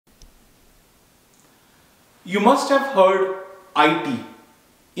You must have heard IT,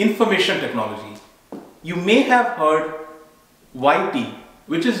 information technology. You may have heard YT,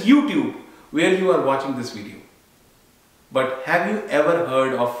 which is YouTube, where you are watching this video. But have you ever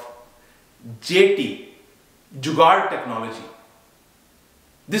heard of JT, Jugaad technology?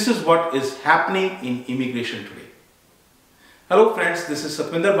 This is what is happening in immigration today. Hello friends, this is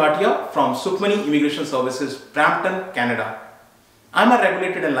Sukhmani from Sukhmani Immigration Services, Brampton, Canada. I'm a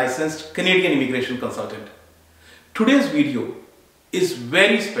regulated and licensed Canadian immigration consultant. Today's video is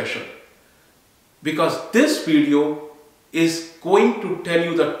very special because this video is going to tell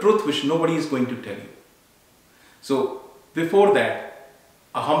you the truth which nobody is going to tell you. So before that,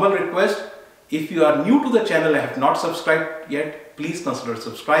 a humble request, if you are new to the channel and have not subscribed yet, please consider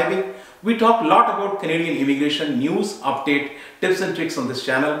subscribing. We talk a lot about Canadian immigration news, update, tips and tricks on this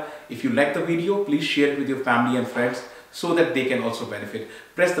channel. If you like the video, please share it with your family and friends so that they can also benefit.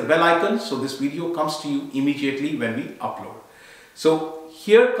 Press the bell icon so this video comes to you immediately when we upload. So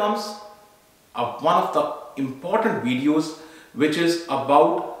here comes one of the important videos which is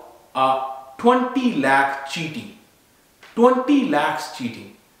about 20 lakh cheating. 20 lakhs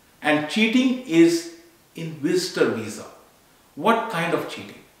cheating. And cheating is in visitor visa. What kind of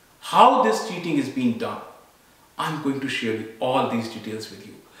cheating? How this cheating is being done? I'm going to share all these details with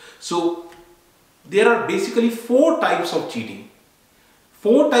you. So there are basically 4 types of cheating.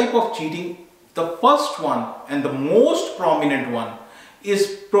 4 types of cheating. The first one and the most prominent one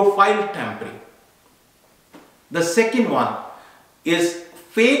is profile tampering. The second one is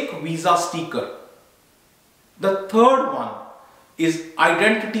fake visa sticker. The third one is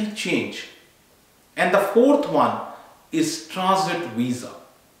identity change. And the fourth one is transit visa.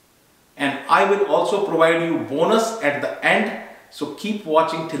 And I will also provide you bonus at the end. So keep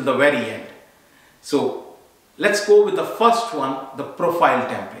watching till the very end. So let's go with the first one, the profile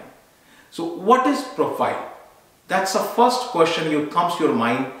tampering. So what is profile? That's the first question that comes to your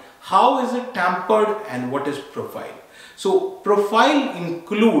mind. How is it tampered and what is profile? So profile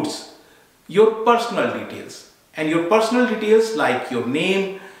includes your personal details, and your personal details like your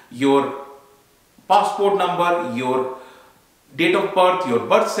name, your passport number, your date of birth, your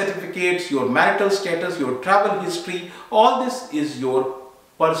birth certificates, your marital status, your travel history. All this is your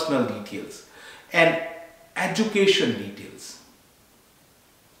personal details. And education details.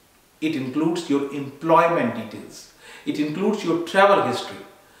 It includes your employment details. It includes your travel history.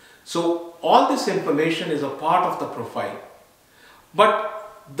 So all this information is a part of the profile.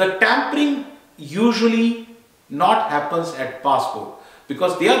 But the tampering usually not happens at passport,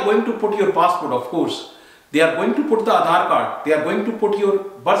 because they are going to put your passport, of course. They are going to put the Aadhaar card. They are going to put your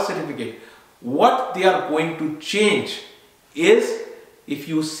birth certificate. What they are going to change is, if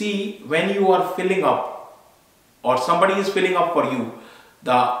you see when you are filling up or somebody is filling up for you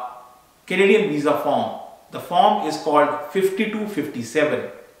the Canadian visa form, the form is called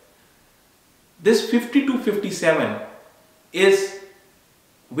 5257. This 5257 is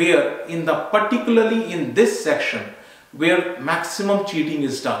where particularly in this section where maximum cheating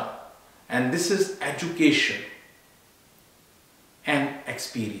is done, and this is education and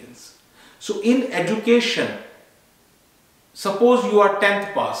experience. So in education, suppose you are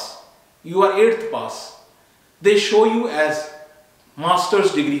 10th pass, you are 8th pass, they show you as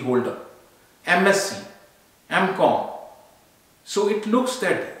master's degree holder, MSc, MCom. So it looks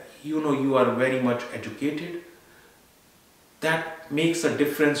that you are very much educated. That makes a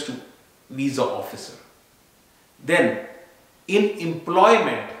difference to visa officer. Then in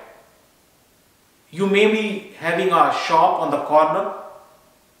employment, you may be having a shop on the corner,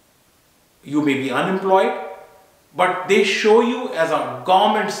 you may be unemployed, but they show you as a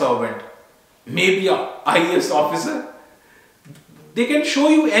government servant, maybe a IAS officer. They can show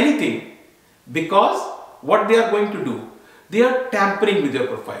you anything, because what they are going to do, they are tampering with your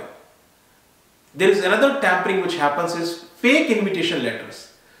profile. There is another tampering which happens is fake invitation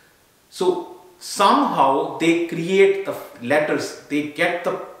letters. So somehow they create the letters, they get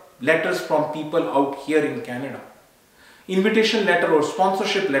the letters from people out here in Canada. Invitation letter or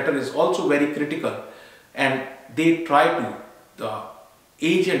sponsorship letter is also very critical, and they try to, the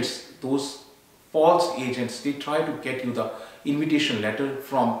agents, those false agents, they try to get you the invitation letter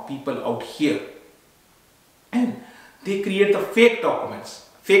from people out here, and they create the fake documents.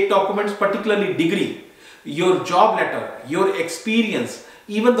 Fake documents, particularly degree, your job letter, your experience,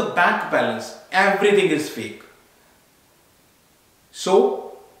 even the bank balance, everything is fake.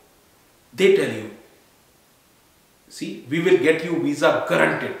 So they tell you, see, we will get you visa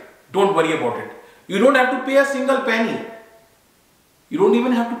guaranteed. Don't worry about it. You don't have to pay a single penny. You don't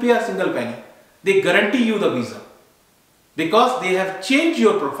even have to pay a single penny. They guarantee you the visa because they have changed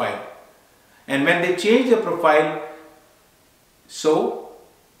your profile. And when they change their profile, so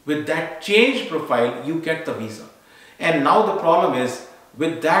with that changed profile, you get the visa. And now the problem is,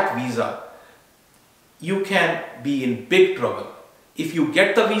 with that visa, you can be in big trouble. If you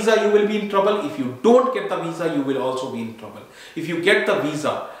get the visa, you will be in trouble. If you don't get the visa, you will also be in trouble. If you get the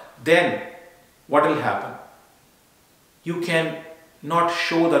visa, then what will happen? You can not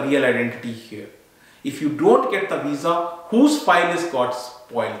show the real identity here. If you don't get the visa, whose file is got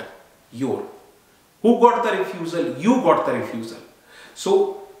spoiled? Your. Who got the refusal? You got the refusal.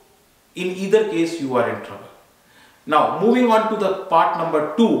 So in either case, you are in trouble. Now moving on to the part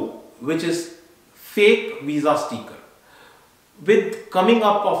number 2, which is fake visa sticker. With coming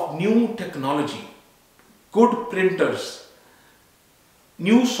up of new technology, good printers,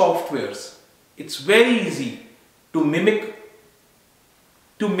 new softwares, it's very easy to mimic,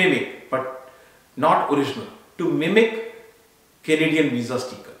 but not original, to mimic Canadian visa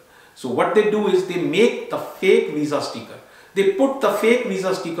sticker. So what they do is they make the fake visa sticker. They put the fake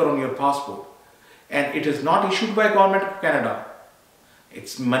visa sticker on your passport, and it is not issued by Government of Canada.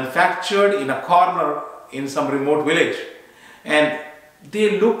 It's manufactured in a corner in some remote village, and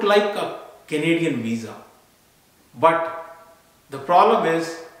they look like a Canadian visa. But the problem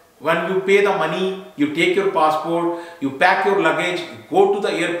is, when you pay the money, you take your passport, you pack your luggage, you go to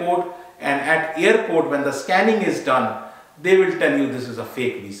the airport, and at airport when the scanning is done, they will tell you this is a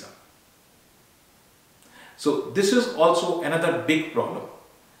fake visa. So this is also another big problem,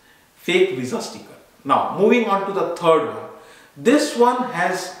 fake visa sticker. Now moving on to the third one. This one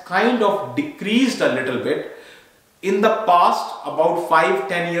has kind of decreased a little bit. In the past, about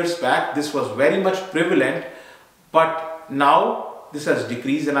 5-10 years back, this was very much prevalent, but now this has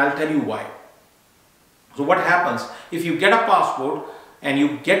decreased, and I'll tell you why. So what happens if you get a passport and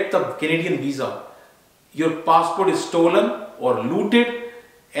you get the Canadian visa, your passport is stolen or looted,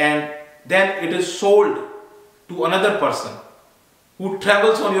 and then it is sold to another person who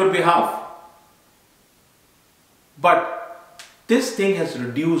travels on your behalf. But this thing has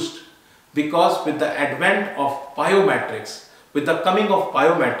reduced, because with the advent of biometrics, with the coming of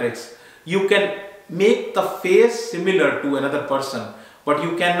biometrics, you can make the face similar to another person, but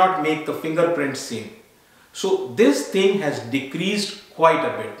you cannot make the fingerprint same. So this thing has decreased quite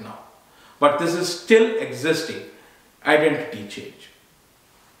a bit now, but this is still existing, identity change.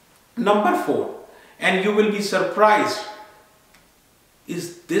 Number 4, and you will be surprised,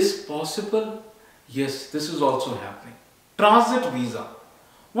 is this possible? Yes, this is also happening. Transit visa.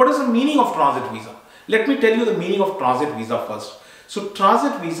 What is the meaning of transit visa? Let me tell you the meaning of transit visa first. So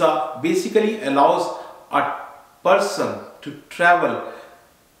transit visa basically allows a person to travel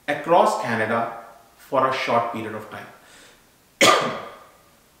across Canada for a short period of time.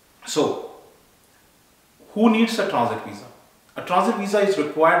 So who needs a transit visa? A transit visa is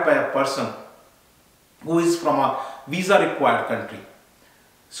required by a person who is from a visa required country.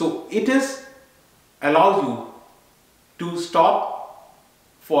 So it allows you to stop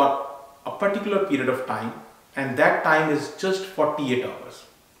for a particular period of time, and that time is just 48 hours.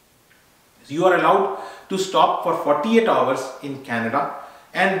 So you are allowed to stop for 48 hours in Canada,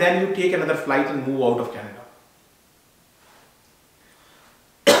 and then you take another flight and move out of Canada.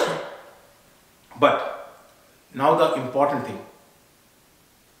 But now the important thing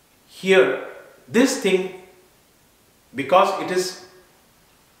here, this thing, because it is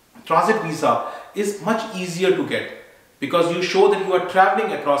transit visa, is much easier to get, because you show that you are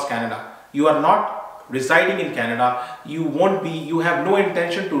traveling across Canada. You are not residing in Canada. You have no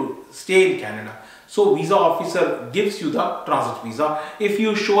intention to stay in Canada. So visa officer gives you the transit visa if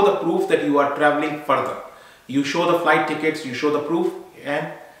you show the proof that you are traveling further. You show the flight tickets, you show the proof,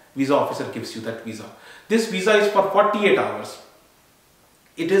 and visa officer gives you that visa. This visa is for 48 hours.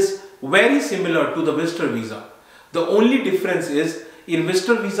 It is very similar to the visitor visa. The only difference is, in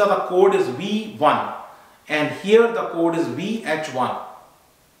visitor visa the code is V1, and here the code is VH1.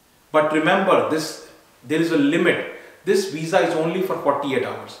 But remember, there is a limit. This visa is only for 48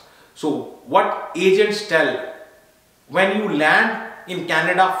 hours. So what agents tell, when you land in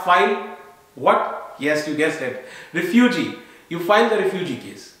Canada, file what? Yes, you guessed it. Refugee. You file the refugee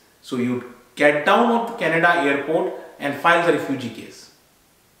case. So you get down on the Canada airport and file the refugee case.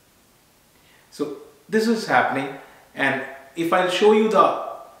 So this is happening, and if I'll show you the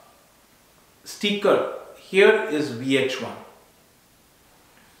sticker, here is VH1.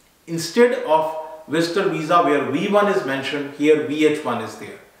 Instead of visitor visa where V1 is mentioned, here VH1 is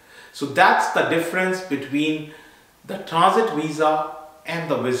there. So that's the difference between the transit visa and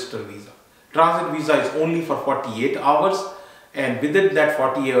the visitor visa. Transit visa is only for 48 hours, and within that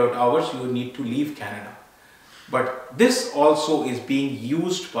 48 hours you need to leave Canada. But this also is being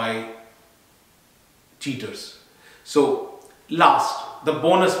used by cheaters. So last, the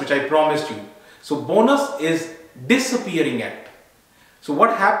bonus which I promised you. So bonus is disappearing act. So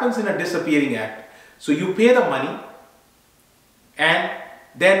what happens in a disappearing act? So you pay the money and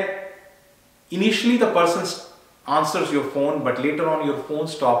then initially the person answers your phone, but later on your phone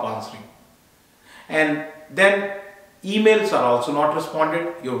stop answering. And then emails are also not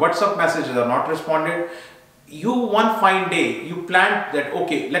responded, your WhatsApp messages are not responded. You one fine day, you planned that,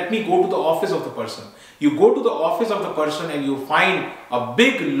 okay, let me go to the office of the person. You go to the office of the person and you find a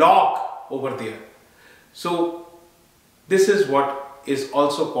big lock over there. So this is what is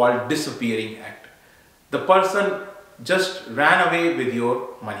also called disappearing act. The person just ran away with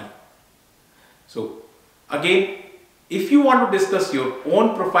your money. So again, if you want to discuss your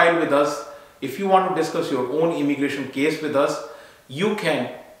own profile with us, if you want to discuss your own immigration case with us, you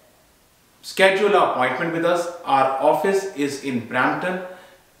can schedule an appointment with us. Our office is in Brampton.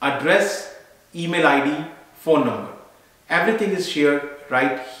 Address, email ID, phone number. Everything is shared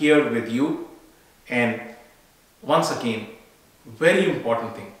right here with you. And once again, very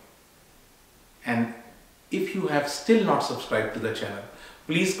important thing. And if you have still not subscribed to the channel,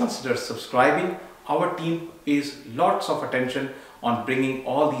 please consider subscribing. Our team pays lots of attention on bringing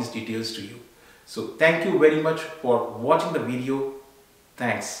all these details to you. So thank you very much for watching the video.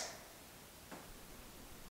 Thanks.